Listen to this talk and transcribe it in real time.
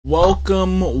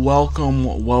Welcome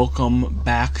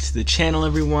back to the channel,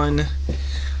 everyone.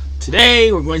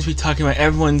 Today we're going to be talking about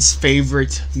everyone's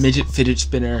favorite midget fidget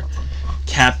spinner,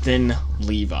 Captain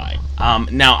Levi.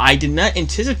 Now, I did not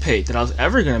anticipate that I was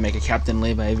ever going to make a Captain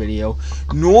Levi video,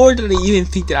 nor did I even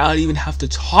think that I would even have to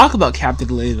talk about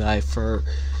Captain Levi for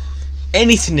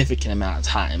any significant amount of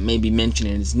time, maybe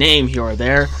mentioning his name here or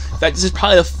there. In fact, this is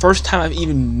probably the first time I've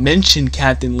even mentioned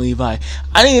Captain Levi.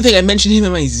 I don't even think I mentioned him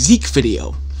in my Zeke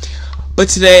video. But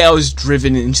today I was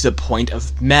driven into the point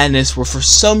of madness where for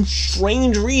some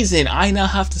strange reason I now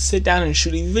have to sit down and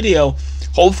shoot a video,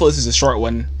 hopefully this is a short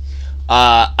one,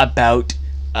 about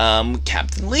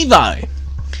Captain Levi.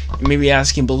 You may be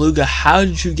asking, Beluga, how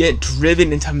did you get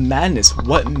driven into madness?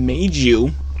 What made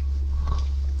you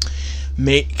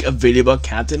make a video about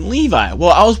Captain Levi?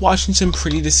 Well, I was watching some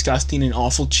pretty disgusting and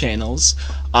awful channels.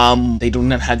 They do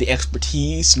not have the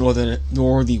expertise nor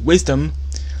the wisdom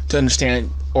to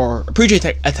understand or appreciate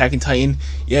Attack on Titan,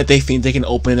 yet they think they can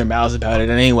open their mouths about it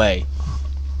anyway.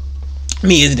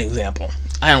 Me as an example,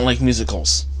 I don't like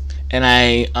musicals, and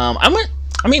I'm not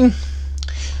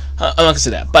gonna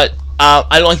say that, but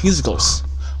I don't like musicals.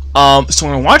 So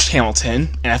when I watched Hamilton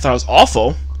and I thought it was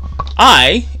awful,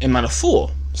 I am not a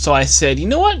fool. So I said, you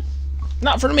know what,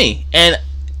 not for me. And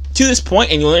to this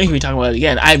point, and you'll never hear me talk about it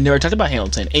again, I've never talked about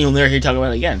Hamilton, and you'll never hear me talk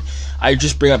about it again. I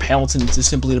just bring up Hamilton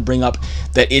simply to bring up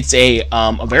that it's a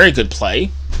very good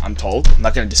play, I'm told. I'm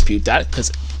not going to dispute that,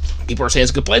 because people are saying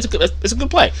it's a good play. It's a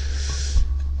good play.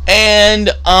 And,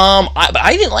 but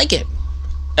I didn't like it.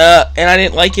 And I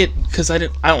didn't like it because I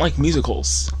don't like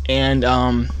musicals. And,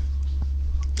 I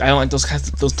don't like those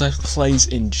types of plays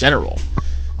in general.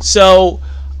 So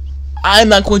I'm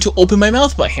not going to open my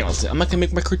mouth about Hamilton. I'm not going to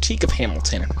make my critique of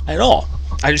Hamilton at all.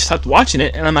 I just stopped watching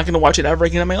it, and I'm not going to watch it ever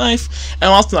again in my life, and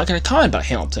I'm also not going to comment about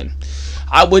Hamilton.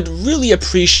 I would really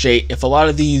appreciate if a lot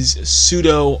of these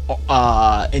pseudo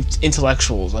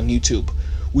intellectuals on YouTube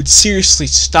would seriously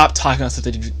stop talking about stuff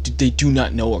that they do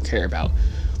not know or care about.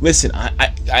 Listen,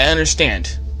 I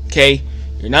understand, okay?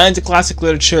 You're not into classic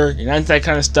literature, you're not into that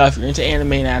kind of stuff, you're into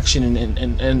anime and action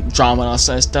and drama and all that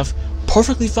kind of stuff.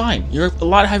 Perfectly fine. You're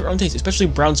allowed to have your own taste, especially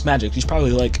Brown's Magic. She's probably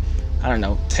like, I don't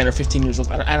know, 10 or 15 years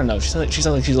old. I don't know. She sounds like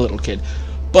she's a little kid.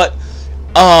 But,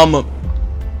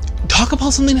 talk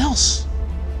about something else.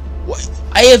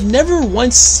 I have never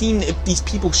once seen these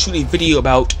people shoot a video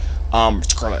about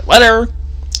Scarlet Letter,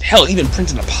 hell, even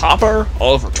Prince and the Pauper,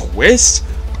 Oliver Twist,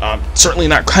 certainly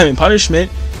not Crime and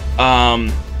Punishment,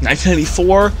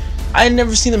 1994. I've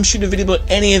never seen them shoot a video about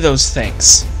any of those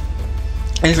things.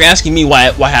 And if you're asking me why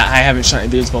I haven't shot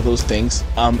any videos about those things,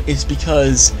 it's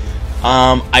because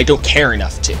I don't care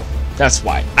enough to. That's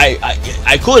why.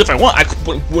 I could if I want. I could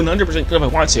 100% could if I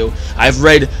want to. I've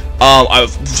read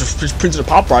Prince of the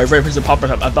Pauper. I've read Prince of the Pauper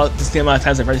about the same amount of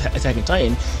times I've read Attack on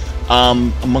Titan,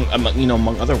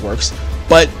 among other works.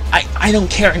 But I don't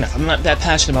care enough. I'm not that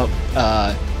passionate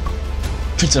about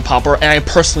Prince of the Pauper, and I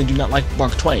personally do not like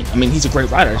Mark Twain. I mean, he's a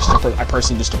great writer. I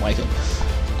personally just don't like him.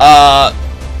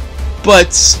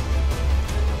 But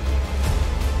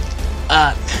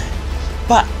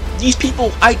these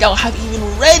people, I doubt, have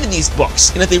even read these books.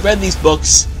 And if they read these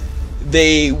books,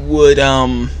 they would,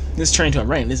 this is turning into a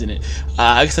rant, isn't it?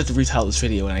 I guess I have to retell this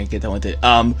video when I get done with it.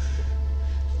 When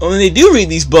they do read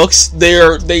these books, they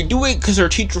do it because their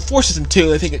teacher forces them to,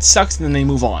 they think it sucks, and then they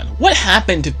move on. What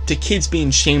happened to kids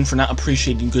being shamed for not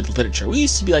appreciating good literature? We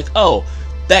used to be like, oh,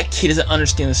 that kid doesn't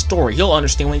understand the story. He'll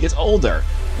understand when he gets older.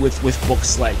 With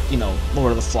books like, you know,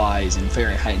 Lord of the Flies and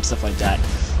Fahrenheit and stuff like that.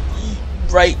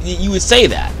 Right? You would say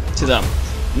that to them.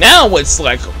 Now it's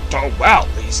like, oh wow,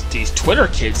 these Twitter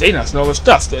kids, they don't know their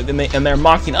stuff, and they're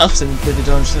mocking us and they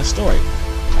don't understand the story.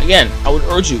 Again, I would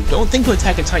urge you, don't think of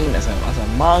Attack on Titan as a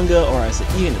manga or as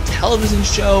even a television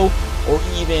show, or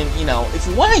even, you know, if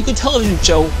you want a good television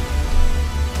show,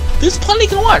 there's plenty you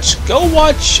can watch. Go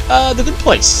watch The Good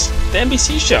Place, the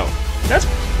NBC show.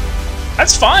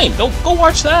 That's fine. Go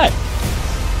watch that.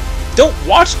 Don't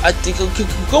watch.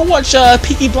 Go watch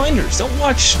Peaky Blinders. Don't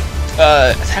watch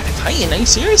Attack on Titan. Are you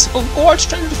serious? Go watch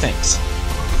Stranger Things.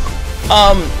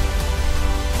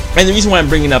 And the reason why I'm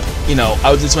bringing up, you know,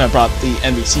 this is when I brought the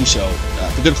NBC show,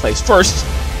 The Good Place, first,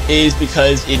 is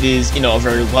because it is, you know, a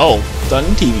very well done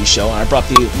TV show, and I brought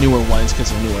the newer ones because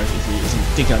they're newer. If you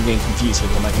think I'm getting confused,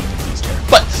 I'm not getting confused here.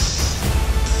 But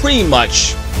pretty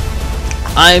much,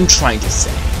 I'm trying to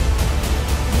say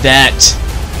that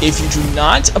if you do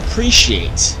not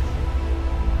appreciate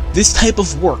this type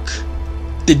of work,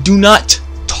 then do not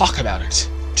talk about it.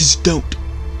 Just don't.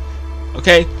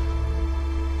 Okay?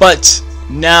 But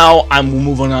now I'm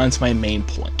moving on to my main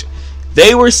point.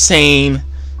 They were saying,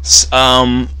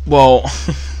 well,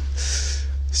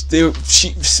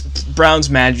 Brown's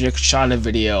Magic shot a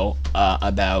video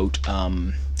about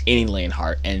Annie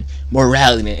Leonhardt and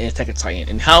morality in Attack on Titan,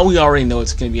 and how we already know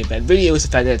it's going to be a bad video is the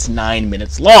fact that it's 9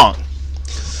 minutes long.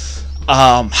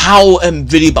 How a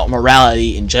video about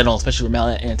morality in general, especially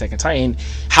morality in Attack on Titan,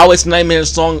 how it's 9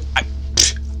 minutes long,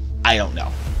 I don't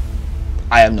know.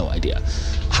 I have no idea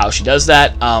how she does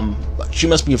that. She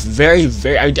must be a very,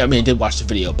 very. I mean, I did watch the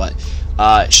video, but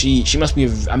she must be.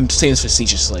 I'm saying this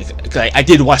facetiously. I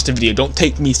did watch the video. Don't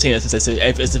take me saying this as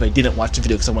if I didn't watch the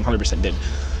video, because I 100% did.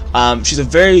 She's a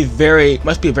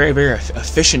must be a very, very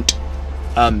efficient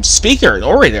speaker and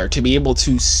orator to be able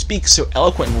to speak so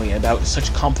eloquently about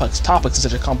such complex topics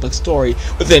and such a complex story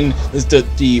within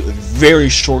the very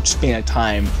short span of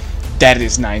time that it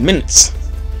is 9 minutes.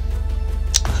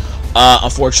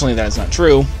 Unfortunately, that is not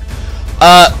true.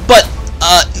 But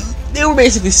they were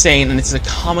basically saying, and it's a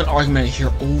common argument I hear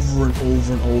over and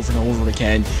over and over and over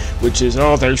again, which is,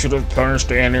 oh, they should have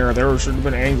punished Annie, or they should have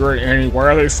been angry at Annie, why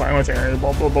are they fine with Annie,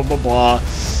 blah, blah, blah, blah, blah.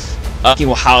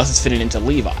 Well, how is this fitting into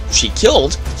Levi? She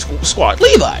killed Squad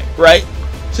Levi, right?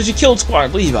 So she killed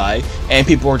Squad Levi, and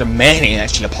people are demanding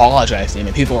that she apologize to him,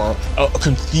 and people are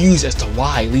confused as to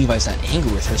why Levi's not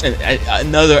angry with her. And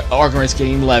another argument is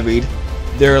getting levied.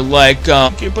 They're like,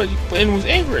 okay, but Ben was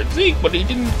angry at Zeke, but he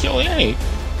didn't kill Annie.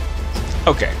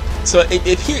 Okay, so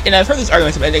and I've heard this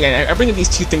argument, and again, I bring up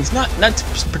these two things, not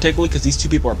particularly because these two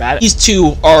people are bad. These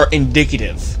two are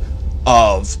indicative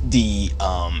of the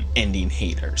ending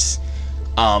haters.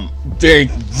 Very,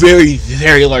 very,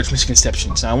 very large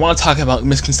misconceptions. Now, I want to talk about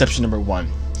misconception number 1,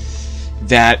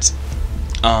 that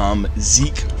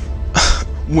Zeke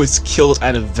was killed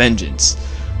out of vengeance.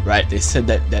 Right? They said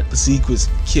that Zeke was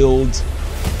killed.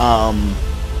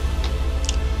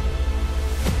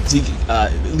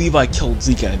 Levi killed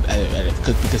Zeke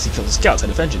because he killed the scouts out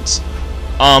of vengeance.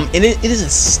 And it is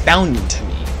astounding to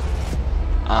me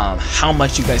how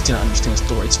much you guys didn't understand the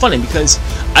story. It's funny because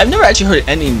I've never actually heard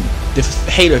any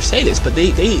haters say this, but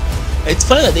it's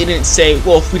funny that they didn't say,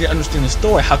 well, if we didn't understand the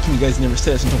story, how come you guys never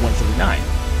said this until 139?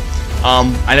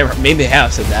 Maybe they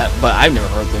have said that, but I've never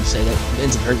heard them say that.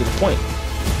 It's a very good point.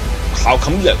 How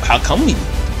come we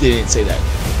didn't say that?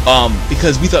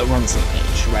 Because we thought we were on the same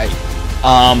page, right?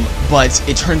 But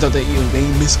it turns out that they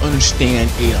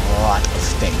misunderstand a lot of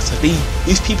things. Like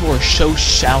these people are so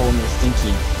shallow in their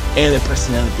thinking and their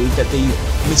personality that they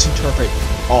misinterpret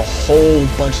a whole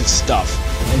bunch of stuff.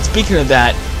 And speaking of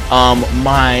that,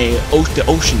 the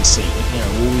ocean scene,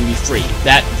 Will We Be Free?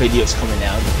 That video is coming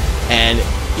out, and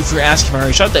if you're asking, I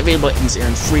already shot that video, but it's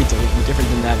airing free. It's a little bit different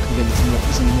than that. Again,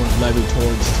 it's more levied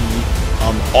towards the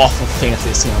awful fans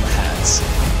they see on the hats.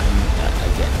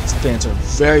 Again, these fans are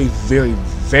very, very,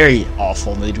 very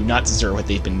awful, and they do not deserve what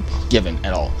they've been given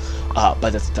at all.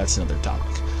 But that's another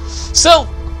topic. So,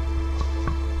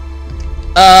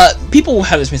 people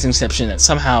have this misconception that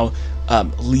somehow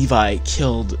Levi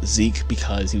killed Zeke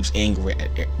because he was angry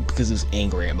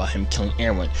about him killing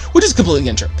Erwin, which is completely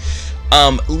untrue.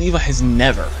 Levi has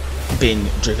never been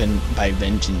driven by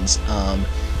vengeance.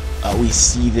 We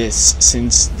see this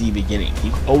since the beginning.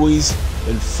 He's always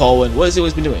been following. What has he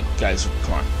always been doing? Guys,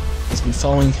 come on. He's been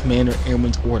following Commander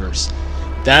Erwin's orders.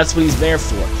 That's what he's there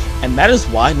for. And that is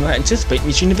why I do not anticipate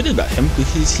making a video about him,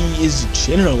 because he is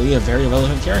generally a very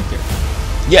relevant character.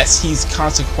 Yes, he's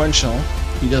consequential.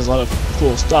 He does a lot of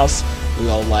cool stuff we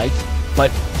all like,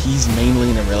 but he's mainly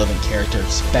an irrelevant character,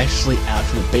 especially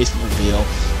after the basement reveal.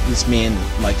 This man,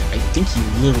 I think he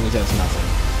literally does nothing.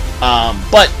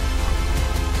 But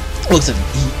looks like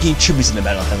he tributes in the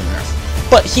Battle of Heaven and Earth.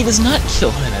 But he does not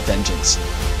kill him out of vengeance.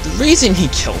 The reason he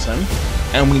kills him,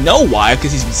 and we know why,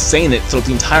 because he's been saying it throughout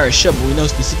the entire show, but we know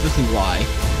specifically why.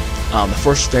 The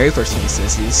very first thing he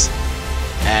says is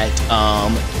at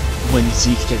when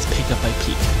Zeke gets picked up by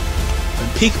Peak. When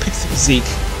Peak picks up Zeke,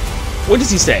 what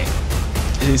does he say?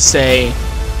 Does he say,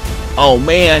 "Oh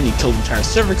man, you killed the entire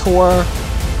server core.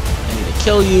 I need to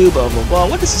kill you." Blah blah blah.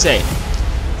 What does he say?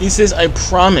 He says, "I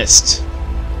promised.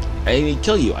 I need to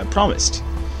kill you. I promised."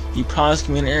 He promised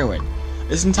Commander Erwin.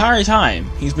 This entire time,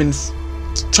 he's been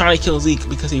trying to kill Zeke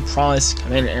because he promised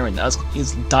Commander Erwin. That was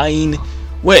his dying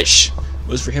wish,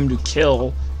 was for him to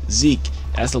kill Zeke.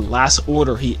 That's the last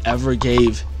order he ever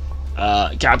gave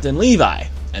Captain Levi,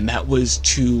 and that was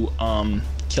to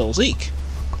kill Zeke.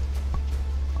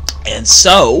 And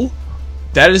so,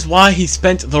 that is why he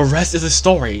spent the rest of the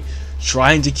story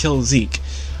trying to kill Zeke.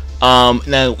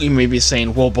 Now, you may be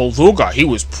saying, well, Beluga, he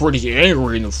was pretty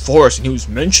angry in the forest, and he was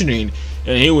mentioning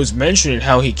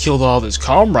how he killed all of his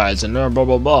comrades, and blah,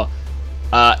 blah, blah.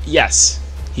 Yes,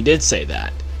 he did say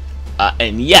that.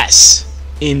 And yes,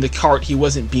 in the cart, he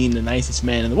wasn't being the nicest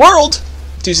man in the world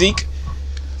to Zeke.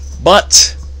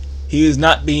 But he is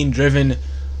not being driven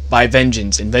by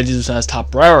vengeance, and vengeance was not his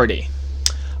top priority.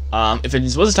 If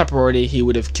vengeance was his top priority, he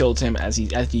would have killed him, as he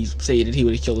stated, he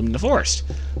would have killed him in the forest.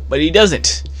 But he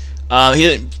doesn't. He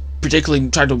didn't particularly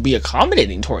try to be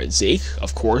accommodating towards Zeke,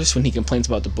 of course, when he complains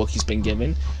about the book he's been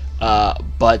given.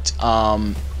 But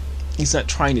he's not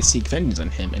trying to seek vengeance on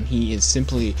him, and he is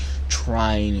simply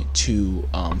trying to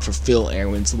fulfill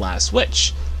Erwin's last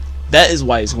wish. That is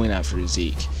why he's going after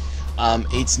Zeke.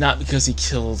 It's not because he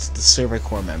killed the Survey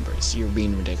Corps members. You're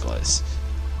being ridiculous.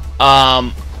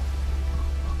 But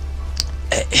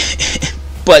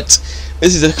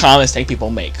this is a common mistake people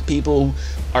make. People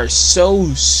are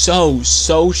so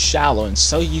shallow and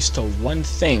so used to one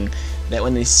thing that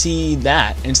when they see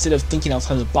that, instead of thinking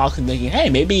outside the box and thinking, hey,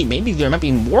 maybe there might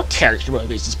be more character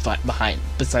motivations behind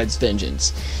besides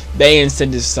vengeance, they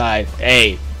instead decide,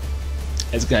 hey,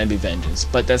 it's gonna be vengeance.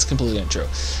 But that's completely untrue.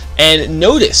 And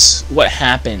notice what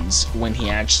happens when he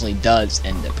actually does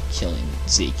end up killing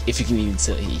Zeke. If you can even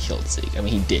say that he killed Zeke. I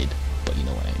mean, he did, but you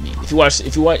know what I mean. If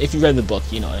you read the book,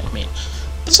 you know what I mean.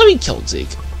 But so he killed Zeke.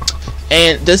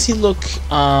 And does he look?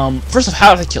 First off,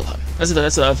 how does he kill him? That's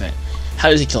the other thing. How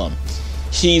does he kill him?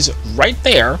 He's right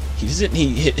there. He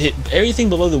hit everything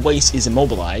below the waist is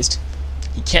immobilized.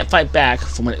 He can't fight back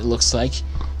from what it looks like.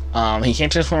 He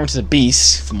can't transform into the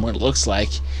beast from what it looks like,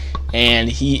 and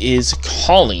he is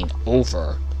calling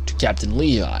over to Captain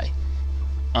Levi.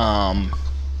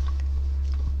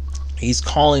 He's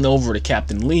calling over to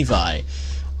Captain Levi,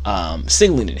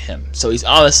 signaling to him. So he's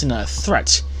obviously not a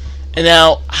threat. And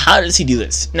now, how does he do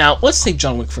this? Now, let's take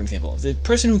John Wick for example. If the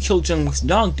person who killed John Wick's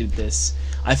dog did this,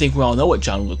 I think we all know what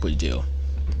John Wick would do.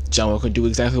 John Wick would do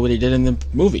exactly what he did in the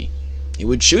movie. He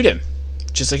would shoot him,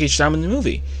 just like he shot him in the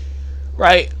movie,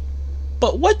 right?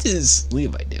 But what does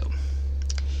Levi do?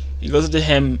 He goes up to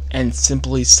him and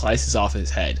simply slices off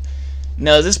his head.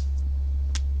 Now, are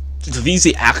these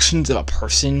the actions of a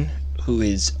person who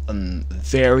is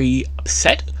very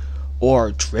upset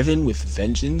or driven with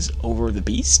vengeance over the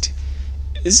beast?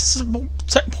 Is this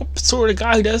the sort of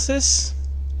guy who does this?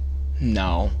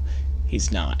 No,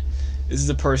 he's not. This is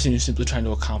a person who's simply trying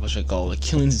to accomplish a goal. The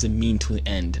killing is a mean to an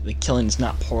end. The killing is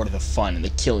not part of the fun, and the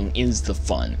killing is the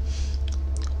fun.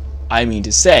 I mean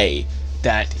to say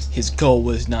that his goal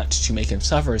was not to make him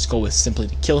suffer, his goal was simply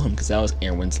to kill him, because that was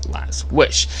Erwin's last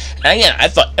wish. And again, I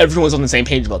thought everyone was on the same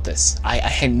page about this.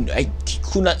 I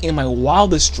could not, in my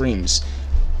wildest dreams,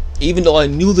 even though I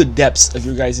knew the depths of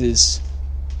your guys'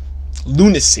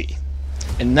 lunacy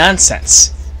and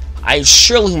nonsense, I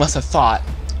surely must have thought,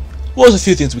 well, there's a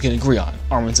few things we can agree on.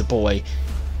 Erwin's a boy,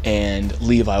 and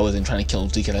Levi wasn't trying to kill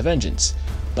Zeke out of vengeance.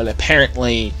 But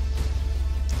apparently,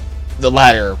 the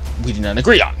latter we did not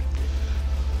agree on.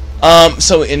 And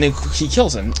then he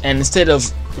kills him, and instead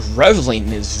of reveling in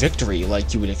his victory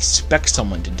like you would expect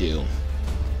someone to do,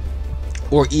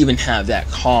 or even have that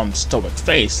calm, stoic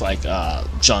face like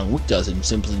John Wick does and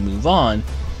simply move on,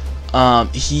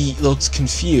 he looks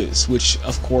confused, which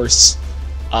of course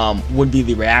would be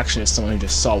the reaction of someone who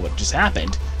just saw what just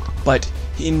happened. But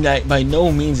by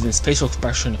no means in his facial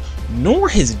expression, nor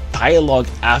his dialogue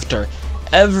after,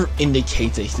 ever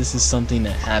indicates that this is something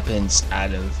that happens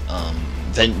out of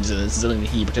vengeance. This is something that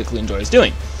he particularly enjoys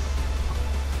doing.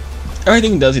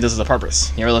 Everything he does with a purpose.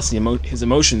 He never lets his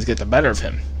emotions get the better of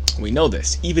him. We know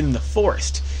this. Even in the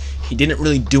forest, he didn't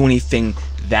really do anything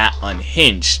that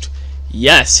unhinged.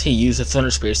 Yes, he used the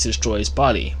thunder spears to destroy his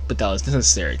body, but that was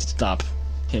necessary to stop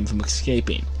him from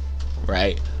escaping,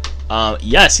 right?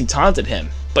 Yes, he taunted him,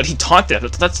 but he taunted him.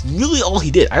 That's really all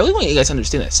he did. I really want you guys to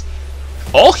understand this.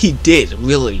 All he did,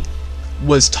 really,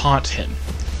 was taunt him.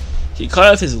 He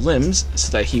cut off his limbs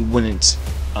so that he wouldn't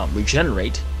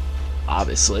regenerate,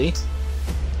 obviously.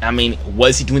 I mean,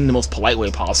 was he doing it in the most polite way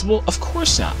possible? Of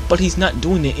course not. But he's not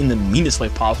doing it in the meanest way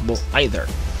possible either.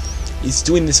 He's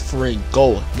doing this for a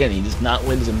goal. Again, he does not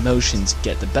let his emotions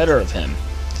get the better of him.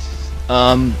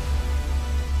 And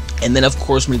then, of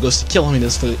course, when he goes to kill him, he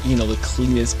does it for, the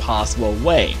cleanest possible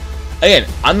way. Again,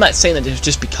 I'm not saying that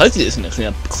just because he doesn't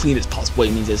the cleanest possible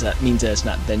way means that it's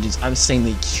not vengeance. I'm saying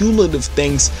the cumulative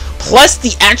things plus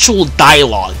the actual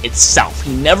dialogue itself.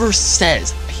 He never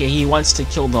says he wants to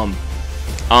kill them.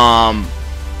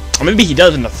 Or maybe he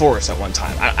does in the forest at one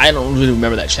time. I don't really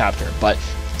remember that chapter, but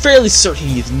fairly certain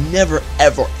he's never,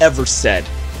 ever said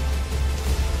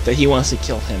that he wants to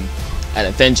kill him out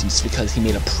of vengeance because he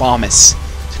made a promise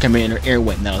to Commander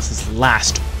Erwin. That was his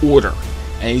last order.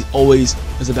 And he always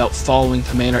was about following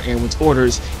Commander Erwin's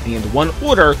orders, and he had one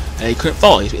order that he couldn't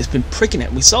follow. It's been pricking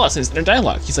it. We saw it in his inner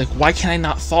dialogue. He's like, why can I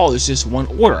not follow? There's just one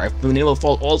order. I've been able to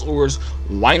follow all his orders.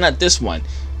 Why not this one?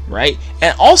 right?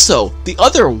 And also, the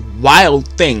other wild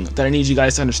thing that I need you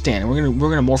guys to understand, and we're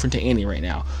gonna morph into Annie right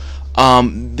now.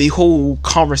 The whole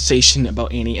conversation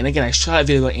about Annie, and again, I shot a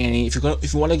video about Annie. If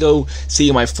you want to go see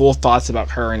my full thoughts about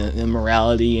her and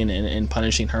immorality and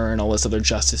punishing her and all this other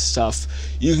justice stuff,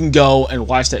 you can go and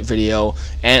watch that video.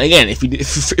 And again,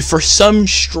 if for some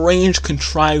strange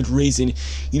contrived reason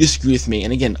you disagree with me,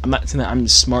 and again, I'm not saying that I'm a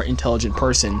smart, intelligent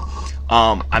person.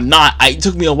 I'm not. It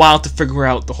took me a while to figure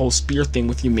out the whole spear thing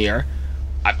with Ymir.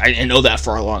 I didn't know that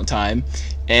for a long time.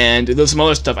 And there's some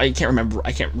other stuff I can't remember.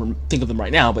 I can't think of them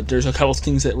right now. But there's a couple of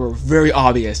things that were very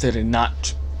obvious that I did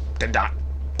not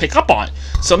pick up on.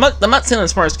 So I'm not saying I'm the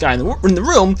smartest guy in the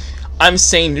room. I'm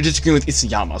saying you're disagreeing with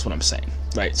Isayama is what I'm saying,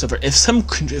 right? So if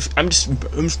I'm just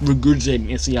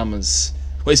regurgitating Isayama's.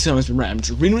 Well, Isayama's been right. I'm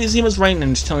just reading what Isayama's right and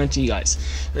I'm just telling it to you guys.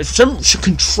 If for some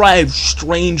contrived,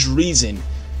 strange reason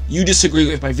you disagree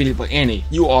with my video about Annie,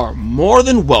 you are more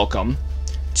than welcome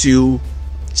to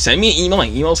send me an email. My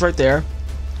email's right there.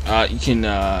 You can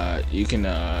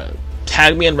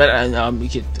tag me on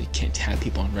Reddit. You can't tag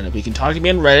people on Reddit, but you can talk to me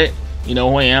on Reddit. You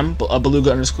know who I am,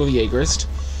 Beluga_Jaegerist.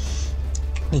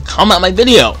 And comment on my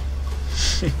video.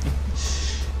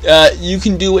 You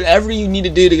can do whatever you need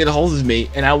to do to get a hold of me,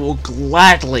 and I will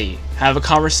gladly have a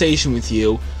conversation with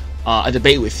you, a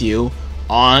debate with you,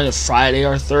 on Friday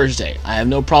or Thursday. I have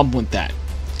no problem with that.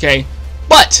 Okay?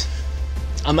 But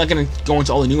I'm not going to go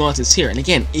into all the nuances here. And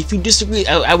again, if you disagree,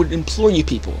 I would implore you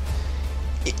people.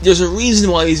 There's a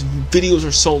reason why these videos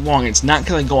are so long. It's not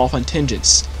because I go off on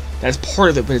tangents. That's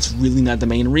part of it, but it's really not the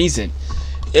main reason.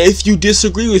 If you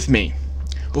disagree with me,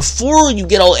 before you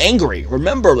get all angry,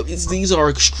 remember, these are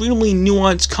extremely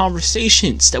nuanced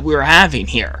conversations that we're having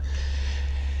here.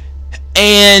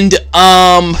 And,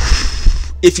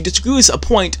 if you disagree with a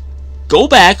point, go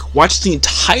back, watch the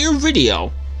entire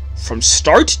video, from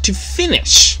start to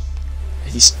finish.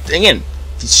 If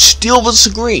you still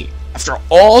disagree after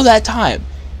all that time,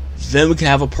 then we can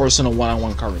have a personal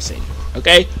one-on-one conversation,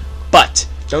 okay? But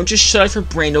don't just shut off your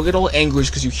brain. Don't get all angry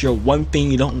because you hear one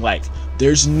thing you don't like.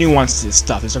 There's nuance to this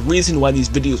stuff. There's a reason why these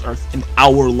videos are an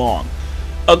hour long.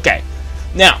 Okay,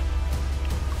 now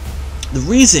the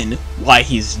reason why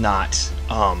he's not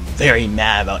very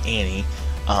mad about Annie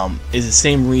is the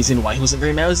same reason why he wasn't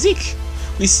very mad with Zeke.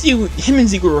 We see him and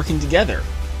Zeke were working together.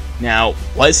 Now,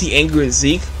 was he angry with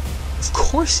Zeke? Of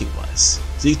course he was.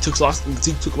 Zeke took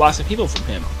lots of people from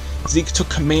him. Zeke took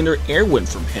Commander Erwin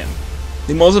from him,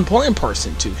 the most important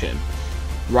person to him,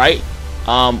 right?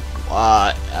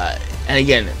 And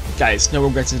again, guys, no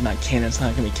regrets is not canon. It's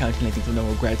not going to be counting anything for no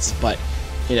regrets, but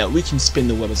you know, we can spin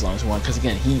the web as long as we want, because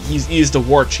again, he is the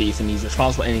war chief, and he's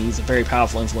responsible, and he's a very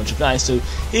powerful, influential guy, so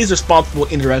he's responsible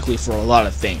indirectly for a lot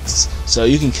of things. So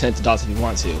you can connect the dots if you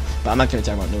want to, but I'm not going to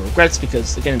talk about no regrets,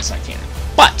 because again, it's not canon.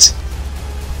 But,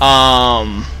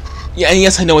 yeah, and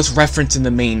yes, I know it's referenced in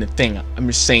the main thing. I'm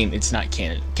just saying it's not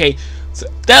canon, okay? So,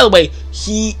 that way,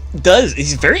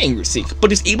 he's very angry with Zeke,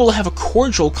 but he's able to have a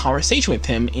cordial conversation with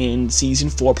him in Season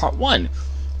 4, Part 1.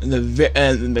 In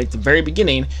the very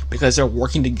beginning, because they're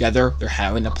working together, they're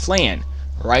having a plan,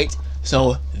 right?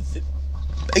 So,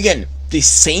 again, the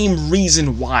same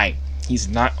reason why he's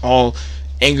not all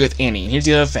angry with Annie. And here's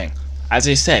the other thing. As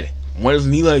I said, one of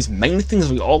Levi's main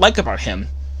things we all like about him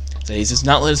is that he does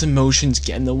not let his emotions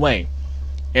get in the way.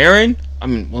 Aaron, I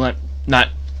mean, well, not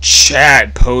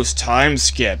Chad post-time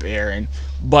skip Aaron,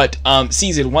 but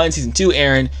Season 1, Season 2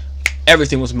 Aaron,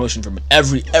 everything was emotion from him.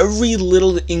 Every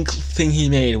little thing he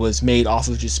made was made off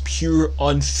of just pure,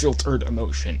 unfiltered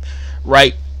emotion,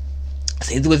 right?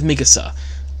 Same thing with Mikasa.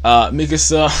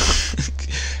 Mikasa,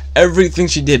 everything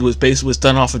she did was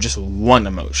done off of just one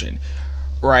emotion,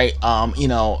 right? You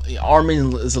know,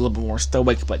 Armin is a little bit more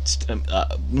stoic, but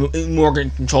more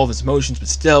in control of his emotions. But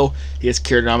still, he has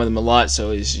carried on with him a lot. So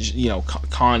is, you know,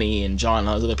 Connie and John and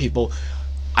all those other people.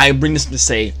 I bring this to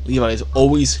say Levi is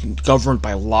always governed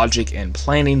by logic and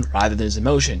planning rather than his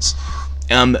emotions.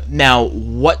 Now,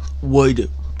 what would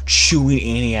chewing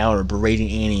Annie out or berating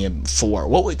Annie for?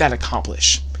 What would that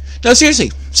accomplish? No,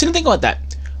 seriously, sit and think about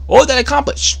that. What would that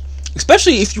accomplish?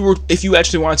 Especially if you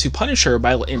actually wanted to punish her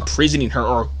by imprisoning her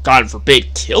or, God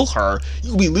forbid, kill her,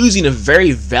 you'd be losing a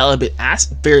very valuable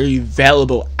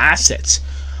asset.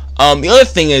 The other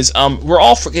thing is, we're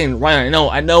all forgetting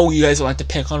Reiner. I know you guys don't like to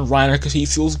pick on Reiner because he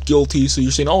feels guilty, so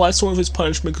you're saying, oh, that's sort of his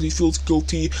punishment because he feels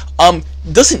guilty.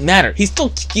 Doesn't matter. He still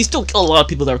killed a lot of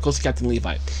people that were close to Captain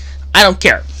Levi. I don't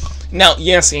care. Now,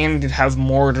 yes, Annie did have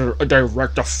more a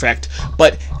direct effect,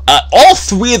 but all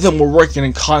three of them were working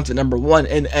in content number one,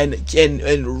 and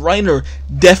Reiner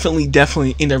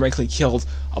definitely indirectly killed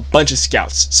a bunch of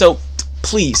scouts. So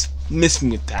please miss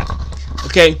me with that,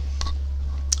 okay?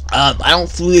 I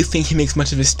don't really think he makes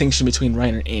much of a distinction between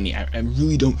Ryan and Annie. I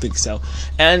really don't think so.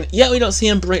 And yeah, we don't see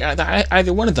him break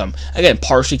either one of them. Again,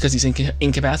 partially because he's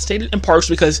incapacitated, and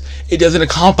partially because it doesn't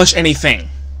accomplish anything.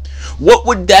 What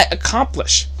would that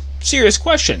accomplish? Serious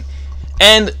question.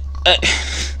 And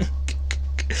it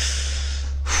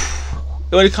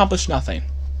would accomplish nothing.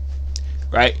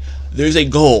 Right? There's a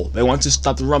goal. They want to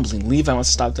stop the rumbling. Levi wants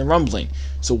to stop the rumbling.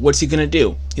 So what's he gonna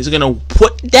do? He's gonna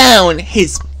put down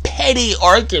his petty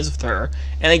arguments with her.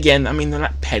 And again, I mean, they're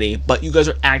not petty, but you guys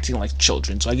are acting like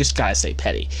children, so I just gotta say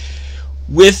petty.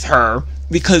 With her,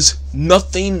 because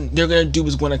nothing they're gonna do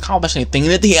is going to accomplish anything.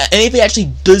 And if he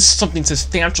actually does something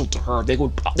substantial to her, they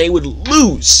would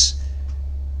lose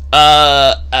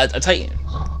a Titan.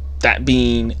 That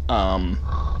being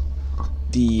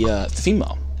the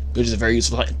female, which is a very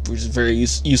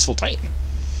useful Titan.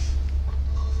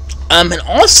 And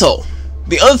also,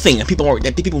 the other thing that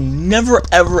people never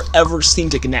ever seem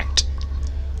to connect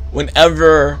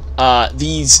whenever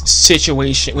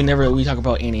whenever we talk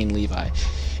about Annie and Levi,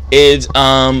 is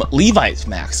Levi's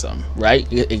maxim, right?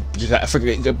 I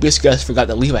guess forgot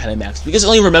that Levi had a maxim. You guys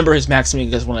only remember his maxim you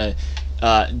guys want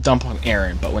to dump on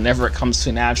Aaron, but whenever it comes to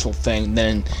an actual thing,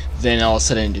 then all of a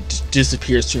sudden it just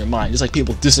disappears to your mind. Just like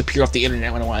people disappear off the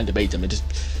internet when I want to debate them. It just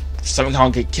somehow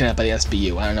get kidnapped by the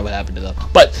SBU. I don't know what happened to them.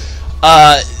 But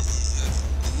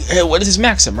what is his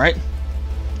maxim, right?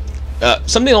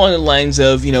 Something along the lines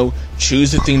of,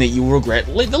 choose the thing that you will regret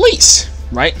the least,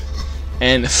 right?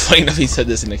 And funny enough, he said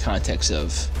this in the context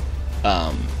of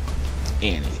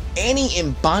Annie. Annie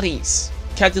embodies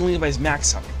Captain Levi's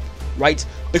maxim, right?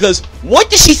 Because what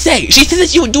did she say? She said that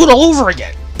she would do it all over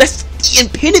again. That's the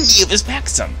epitome of his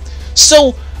maxim.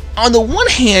 So, on the one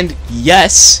hand,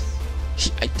 yes,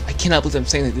 I cannot believe I'm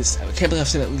saying that this. I can't believe I'm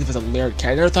saying that Levi's a layered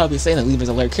character. I never thought I'd be saying that Levi's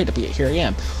a layered character, but here I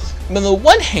am. But on the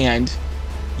one hand,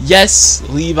 yes,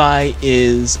 Levi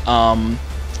is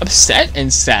upset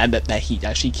and sad that he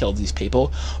actually killed these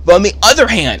people. But on the other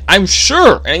hand, I'm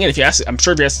sure, and again, I'm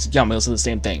sure if you ask Yama, he'll say the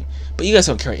same thing. But you guys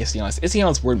don't care.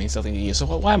 Ision's word means something to you, so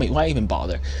why even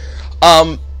bother?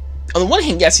 On the one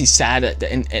hand, yes, he's sad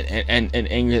and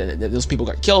angry that those people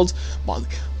got killed. But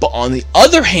on the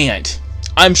other hand,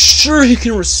 I'm sure he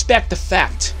can respect the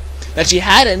fact that she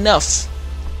had enough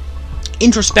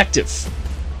introspective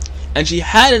and she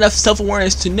had enough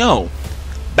self-awareness to know,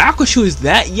 back when she was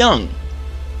that young,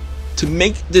 to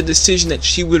make the decision that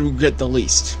she would regret the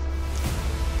least.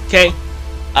 Okay?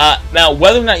 Now,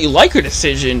 whether or not you like her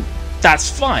decision, that's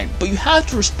fine. But you have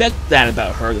to respect that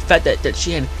about her. The fact that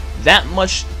she had that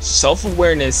much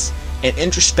self-awareness and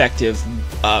introspective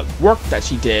work that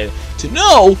she did to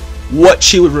know what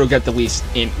she would regret the least,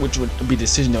 which would be a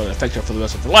decision that would affect her for the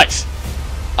rest of her life.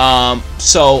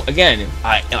 So again,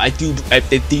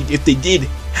 if they did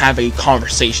have a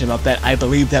conversation about that, I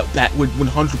believe that would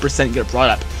 100% get brought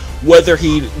up. Whether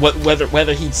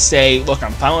he'd say, look,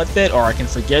 I'm fine with it, or I can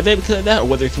forgive it because of that, or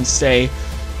whether he can say,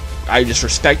 I just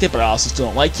respect it, but I also still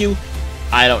don't like you,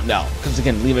 I don't know. Because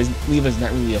again, Levi's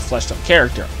not really a fleshed out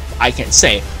character. I can't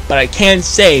say, but I can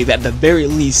say that at the very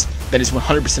least, that is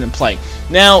 100% in play.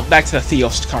 Now, back to the Theo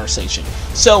conversation.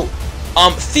 So,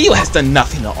 Theo has done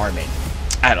nothing to Armin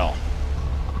at all,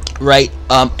 right?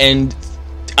 And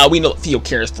we know Theo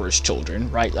cares for his children,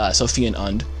 right? Sophia and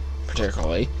Und,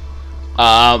 particularly.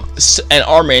 And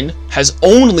Armin has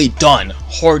only done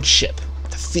hardship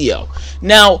to Theo.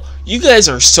 Now, you guys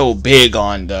are so big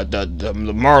on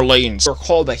the Marley, and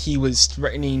recall that he was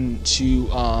threatening to,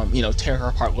 tear her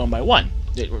apart one by one,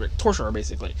 torture her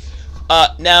basically.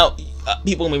 Now,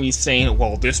 people may be saying,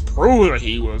 well, this proves that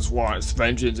he wants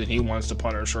vengeance and he wants to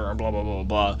punish her, blah blah blah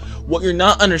blah. What you're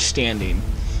not understanding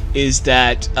is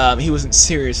that he wasn't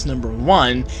serious, number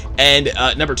one, and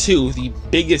number two, the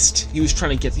biggest he was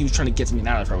trying to get something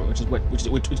out of her, which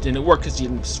didn't work because she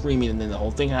ended up screaming, and then the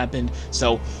whole thing happened.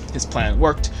 So his plan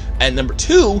worked. And number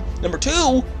two,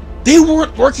 they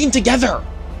weren't working together.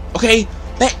 Okay,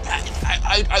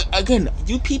 again,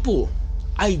 you people,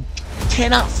 I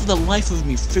cannot for the life of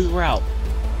me figure out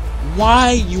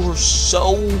why you are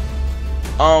so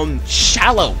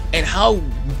shallow and how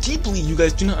deeply you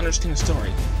guys do not understand the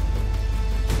story.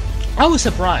 I was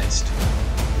surprised.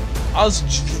 I was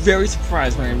very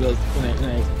surprised when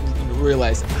I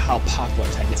realized how popular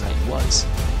Attack on Titan was.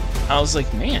 I was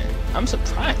like, man, I'm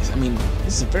surprised. I mean,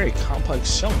 this is a very complex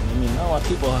show. I mean, not a lot of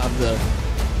people have the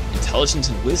intelligence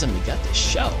and wisdom to get this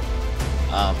show,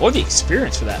 or the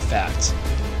experience for that fact.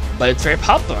 But it's very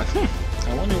popular. Like,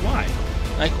 I wonder why.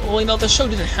 Like, well, the show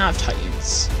didn't have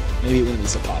Titans. Maybe it wouldn't be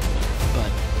so popular, but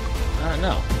I don't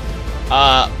know.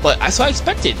 So I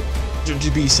expected there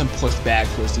to be some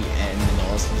pushback towards the end and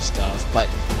all this other stuff, but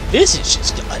this is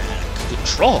just out of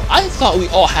control. I thought we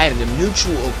all had a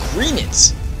mutual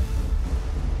agreement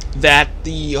that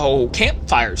the whole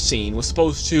campfire scene was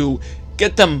supposed to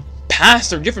get them past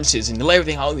their differences and to lay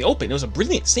everything out in the open. It was a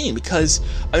brilliant scene because,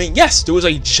 I mean, yes, there was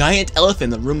a giant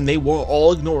elephant in the room. They were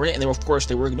all ignoring it, and of course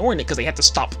they were ignoring it because they had to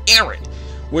stop Eren,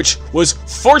 which was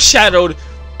foreshadowed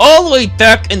all the way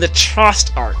back in the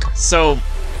Trost arc. So,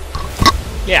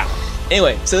 yeah.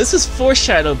 Anyway, so this is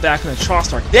foreshadowed back in the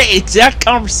Trost arc. The exact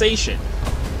conversation.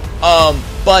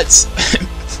 But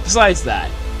besides that,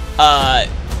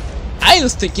 I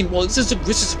was thinking, well, this is a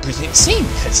brilliant scene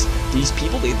because these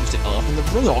people, there's an elephant in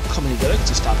the room, they're all coming together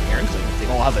to stop Eren because they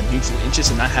all have a mutual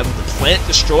interest in not having the planet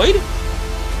destroyed.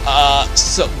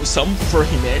 So some for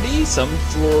humanity, some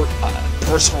for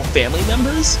personal family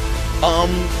members,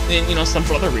 and you know, some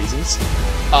for other reasons,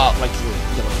 like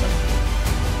the elephant.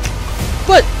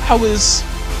 But I was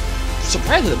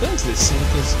surprised at the events of this scene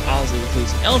because obviously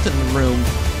there's an elephant in the room,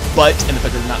 but and the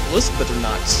fact they're not listening, but they're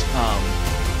not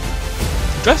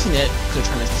addressing it because they're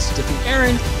trying to defeat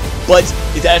Eren. But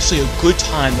it's actually a good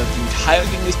time that the entire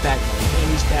gang is back,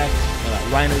 Amy's back,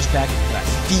 Reiner's back,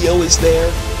 Theo is there,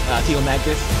 Theo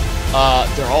Magath.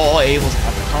 They're all able to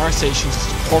have the conversations. It's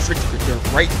perfect. They're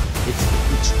right.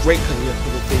 It's great because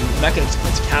they're not going to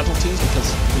experience casualties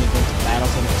because when they're going to battle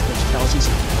from experience casualties,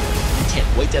 you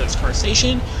can't wait to have this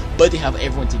conversation. But they have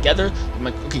everyone together. I'm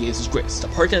like, okay, this is great. It's the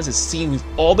part that's a scene we've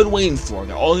all been waiting for.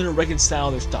 They're all going to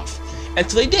reconcile their stuff. And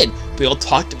so they did. They all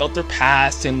talked about their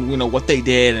past and, you know, what they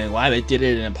did and why they did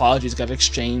it, and apologies got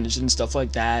exchanged and stuff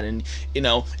like that. And, you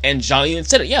know, and Johnny even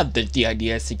said it. Yeah, the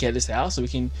idea is to get this out so we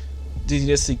can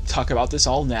just talk about this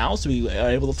all now so we are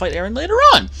able to fight Eren later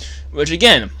on. Which,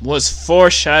 again, was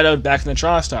foreshadowed back in the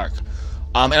Trost arc.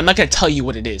 And I'm not going to tell you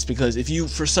what it is because if you,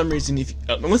 for some reason,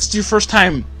 unless it's your first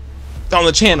time on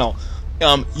the channel,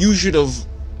 you should have,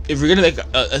 if you're going to make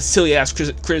a silly-ass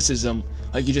criticism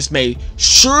like you just made,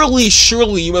 surely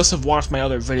you must have watched my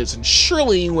other videos, and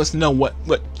surely you must know what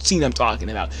scene I'm talking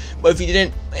about. But if you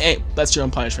didn't, hey, that's your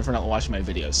own punishment for not watching my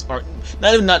videos. Or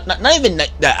not even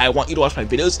that I want you to watch my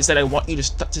videos, it's that I want you to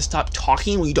stop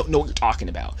talking when you don't know what you're talking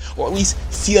about, or at least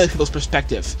see other people's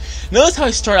perspective. Notice how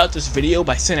I start out this video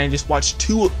by saying I just watched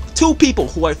two people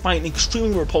who I find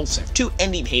extremely repulsive, two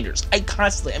ending haters. I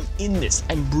constantly am in this.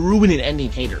 I'm ruining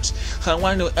ending haters. So I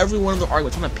want to know every one of their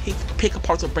arguments. I want to pick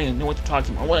apart their brain and know what they're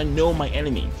talking about. I want to know my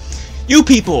enemy. You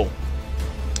people,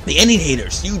 the ending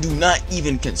haters, you do not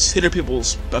even consider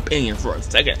people's opinion for a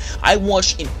second. I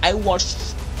watched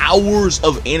hours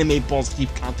of anime balls deep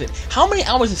content. How many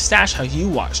hours of Sash have you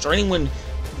watched, or anyone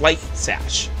like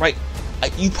Sash, right?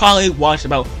 You probably watched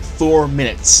about 4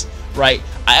 minutes, right?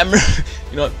 I remember,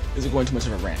 you know what, this is going too much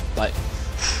of a rant, but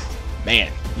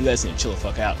man, you guys need to chill the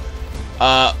fuck out.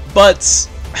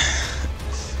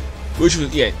 Which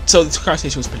was, yeah, so this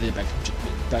conversation was put back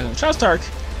on the Trost arc,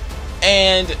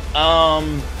 and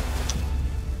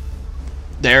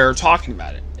they're talking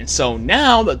about it. And so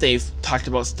now that they've talked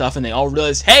about stuff and they all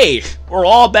realize, hey, we're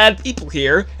all bad people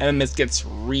here, and then this gets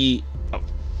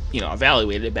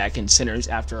evaluated back in Sinners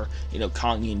after, you know,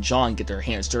 Kongi and John get their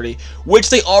hands dirty, which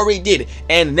they already did.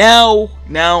 And now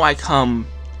I come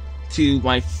to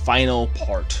my final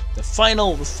part, the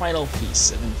final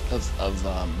piece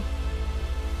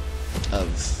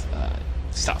of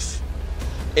stuff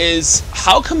is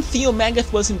how come Theo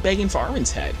Magath wasn't begging for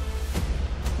Armin's head?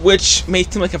 Which may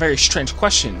seem like a very strange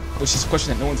question, which is a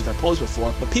question that no one's ever posed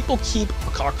before, but people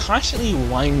are constantly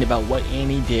whining about what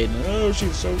Annie did. Oh,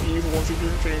 she's so evil, she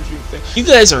didn't change anything. You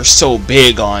guys are so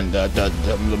big on the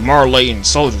Marleyan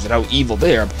soldiers and how evil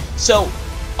they are. So,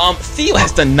 Theo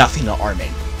has done nothing to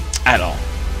Armin at all,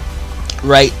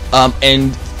 right?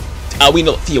 And we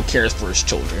know Theo cares for his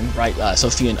children, right?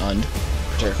 Sophia and Und,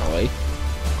 particularly.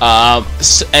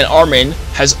 And Armin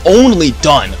has only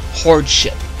done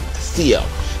hardship to Theo.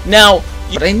 Now,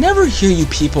 but I never hear you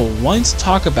people once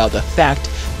talk about the fact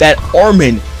that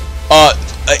Armin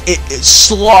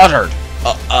slaughtered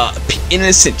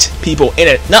innocent people in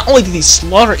it. Not only did he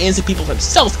slaughter innocent people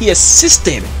himself, he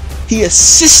assisted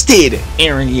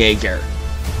Eren Yeager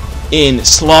in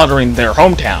slaughtering their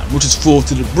hometown, which is full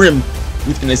to the brim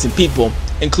with innocent people,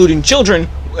 including children.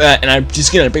 And I'm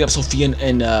just gonna bring up Sophia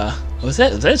and was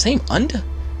that his name? Und?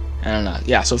 I don't know.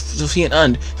 Yeah, so Sophia and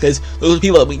Und, because those are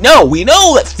people that we know. We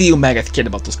know that Theo Magath cared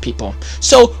about those people.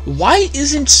 So why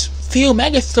isn't Theo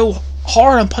Magath so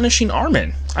hard on punishing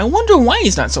Armin? I wonder why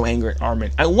he's not so angry at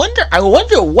Armin. I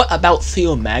wonder what about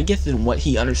Theo Magath and what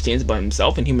he understands about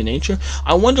himself and human nature.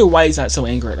 I wonder why he's not so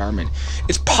angry at Armin.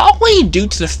 It's probably due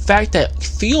to the fact that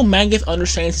Theo Magath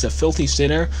understands he's a filthy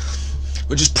sinner,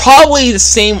 which is probably the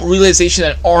same realization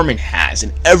that Armin has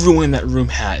and everyone in that room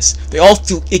has. They all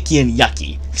feel icky and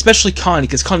yucky, especially Connie,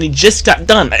 because Connie just got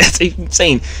done. That's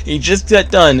insane. He just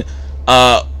got done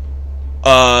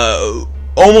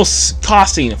almost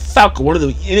costing Falco, one of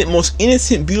the most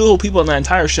innocent, beautiful people in the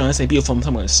entire show. And I say beautiful in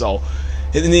someone's soul.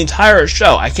 In the entire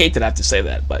show, I hate that I have to say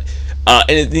that, but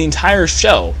in the entire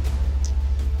show,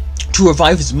 to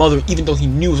revive his mother, even though he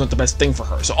knew it was not the best thing for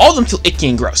her. So all of them feel icky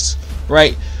and gross,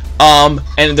 right? And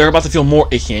they're about to feel more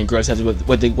icky and gross as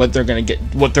what they're gonna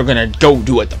go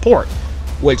do at the port.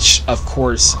 Which, of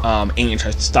course, Annie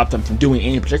tries to stop them from doing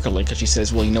any particularly, because she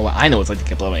says, well, you know what, I know what it's like to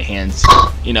get blood on my hands.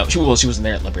 You know, she wasn't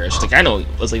there at Liberia. She's like, I know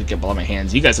what it's like to get blood on my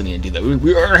hands. You guys don't need to do that.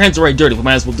 Our hands are already dirty. We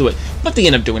might as well do it. But they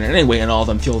end up doing it anyway, and all of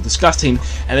them feel disgusting.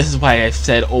 And this is why I've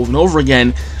said over and over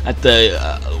again at the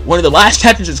one of the last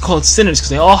chapters is called Sinners, because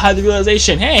they all had the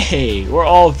realization, hey, we're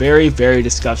all very, very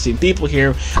disgusting people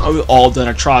here, and we've all done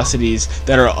atrocities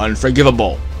that are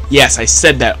unforgivable. Yes, I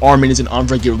said that. Armin is an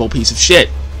unforgivable piece of shit.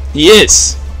 He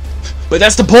is. But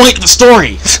that's the point of the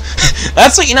story.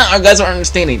 That's what you guys aren't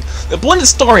understanding. The point of the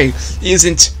story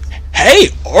isn't, hey,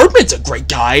 Armin's a great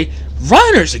guy.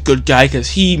 Reiner's a good guy because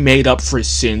he made up for his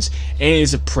sins, and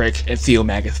he's a prick, and Theo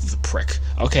Magus is a prick.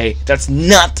 Okay? That's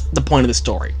not the point of the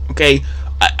story. Okay?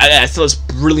 I thought it was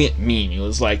brilliant meme. It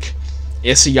was like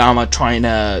Isayama trying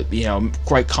to,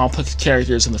 write complex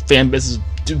characters, and the fan base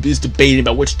is debating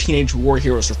about which teenage war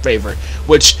heroes are favorite.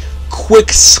 Which,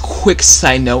 quick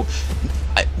side note,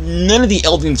 none of the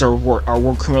Eldians are war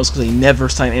criminals because they never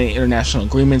signed any international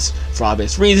agreements for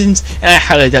obvious reasons, and I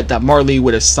highly doubt that Marley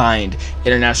would have signed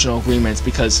international agreements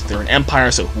because they're an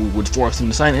empire, so who would force them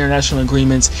to sign international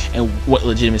agreements, and what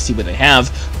legitimacy would they have?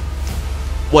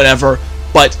 Whatever.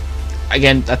 But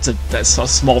again, that's a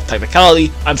small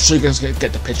technicality. I'm sure you guys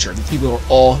get the picture. These people are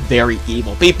all very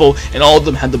evil people, and all of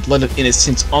them had the blood of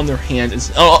innocence on their hands,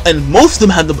 and most of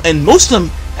them,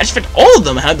 actually, all of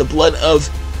them had the blood of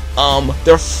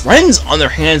their friends on their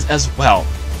hands as well.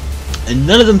 And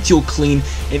none of them feel clean,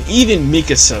 and even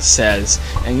Mikasa says,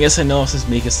 and yes, I know it says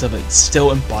Mikasa, but it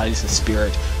still embodies the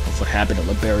spirit of what happened at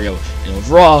Liberio. And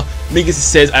overall, Mikasa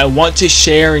says, I want to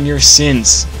share in your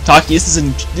sins. Taki, this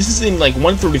is in like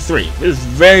 133. It is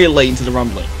very late into the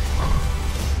rumbling.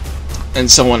 And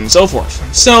so on and so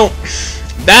forth. So,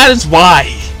 that is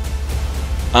why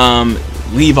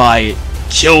Levi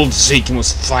killed Zeke and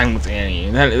was fine with Annie,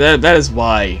 and that is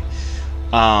why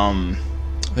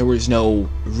there was no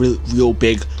real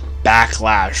big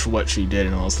backlash for what she did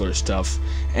and all this sort of stuff.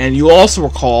 And you also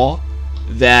recall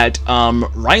that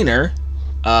Reiner,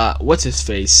 what's his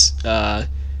face?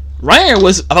 Reiner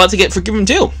was about to get forgiven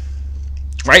too,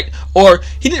 right? Or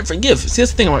he didn't forgive. See,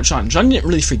 that's the thing about John. John didn't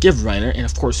really forgive Reiner, and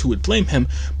of course, who would blame him?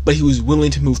 But he was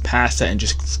willing to move past that and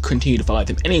just continue to fight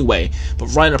with him anyway. But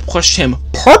Reiner pushed him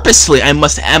purposely. I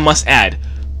must add,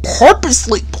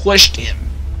 purposely pushed him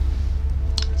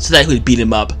so that he would beat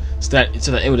him up, so that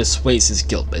it would assuage his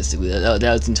guilt. Basically, that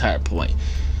was the entire point.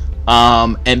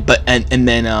 And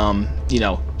then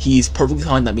he's perfectly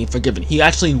fine not being forgiven. He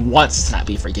actually wants to not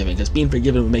be forgiven because being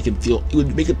forgiven would make him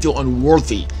feel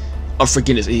unworthy of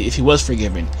forgiveness if he was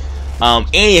forgiven.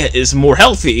 Annie is more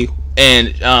healthy,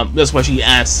 and that's why she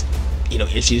asks,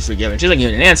 if she's forgiven. She's not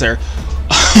giving an answer,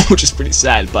 which is pretty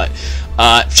sad. But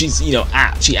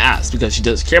she asks because she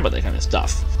does care about that kind of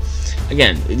stuff.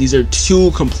 Again, these are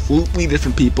two completely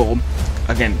different people.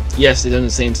 Again, yes, they've done the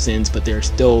same sins, but they're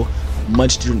still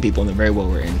much different people, and they're very well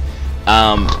written.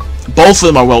 Both of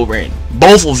them are well written.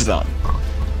 Both of them.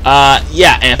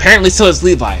 Yeah, and apparently so is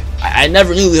Levi. I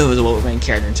never knew Levi was a well-written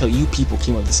character until you people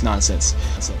came up with this nonsense.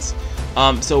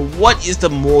 So what is the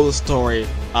moral of the story?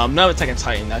 Not Attack on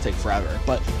Titan, that'd take forever.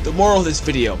 But the moral of this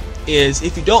video is,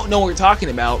 if you don't know what you're talking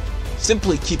about,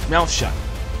 simply keep your mouth shut.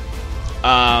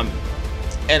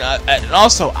 And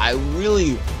also, I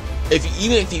really,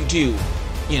 even if you do,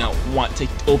 want to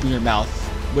open your mouth,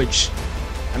 which,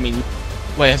 I mean,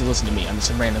 why you have to listen to me? I'm just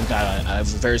a random guy. I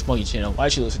have a very small YouTube channel. Why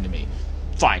should you listen to me?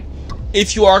 Fine.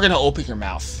 If you are gonna open your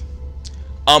mouth,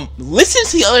 listen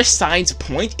to the other side's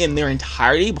point in their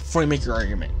entirety before you make your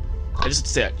argument. I just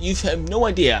said you have no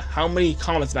idea how many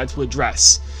comments I'm about to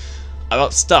address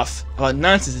about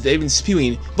nonsense that they've been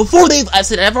spewing before I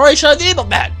said I've already shot a video about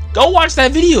that. Go watch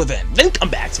that video then come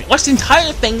back to me. Watch the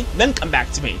entire thing, then come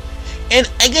back to me. And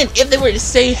again, if they were to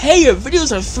say, hey, your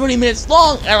videos are 30 minutes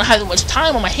long, and I don't have that much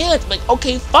time on my hands, I'm like,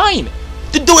 okay, fine.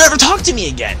 Then don't ever talk to me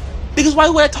again. Because why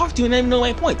would I talk to you and not even know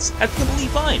my points? That's completely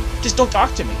fine. Just don't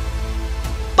talk to me.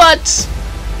 But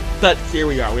here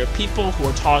we are. We have people who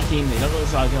are talking, they don't know what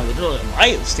they're talking about, they don't know what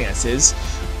my stance is.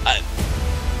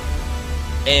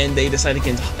 and they decide to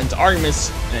get into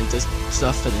arguments and just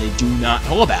stuff that they do not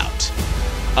know about.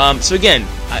 So again,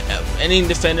 ending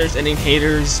defenders, ending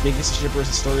haters, making shippers,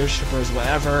 story shippers,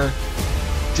 whatever,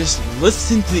 just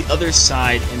listen to the other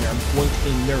side and their point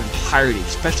in their entirety,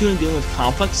 especially when dealing with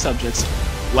complex subjects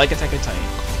like Attack on Titan.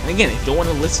 And again, if you don't want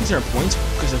to listen to their points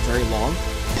because they're very long,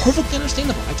 perfectly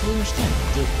understandable. I totally understand.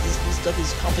 This stuff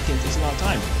is complicated, it takes a lot of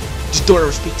time. Just don't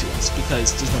ever speak to us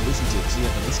because there's no reason to, because you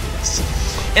have to listen to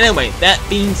us. Anyway, that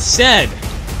being said,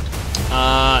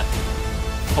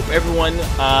 hope everyone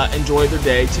enjoyed their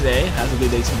day today, has a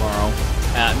good day tomorrow.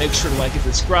 Make sure to like and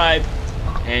subscribe,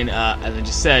 and as I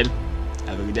just said,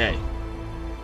 have a good day.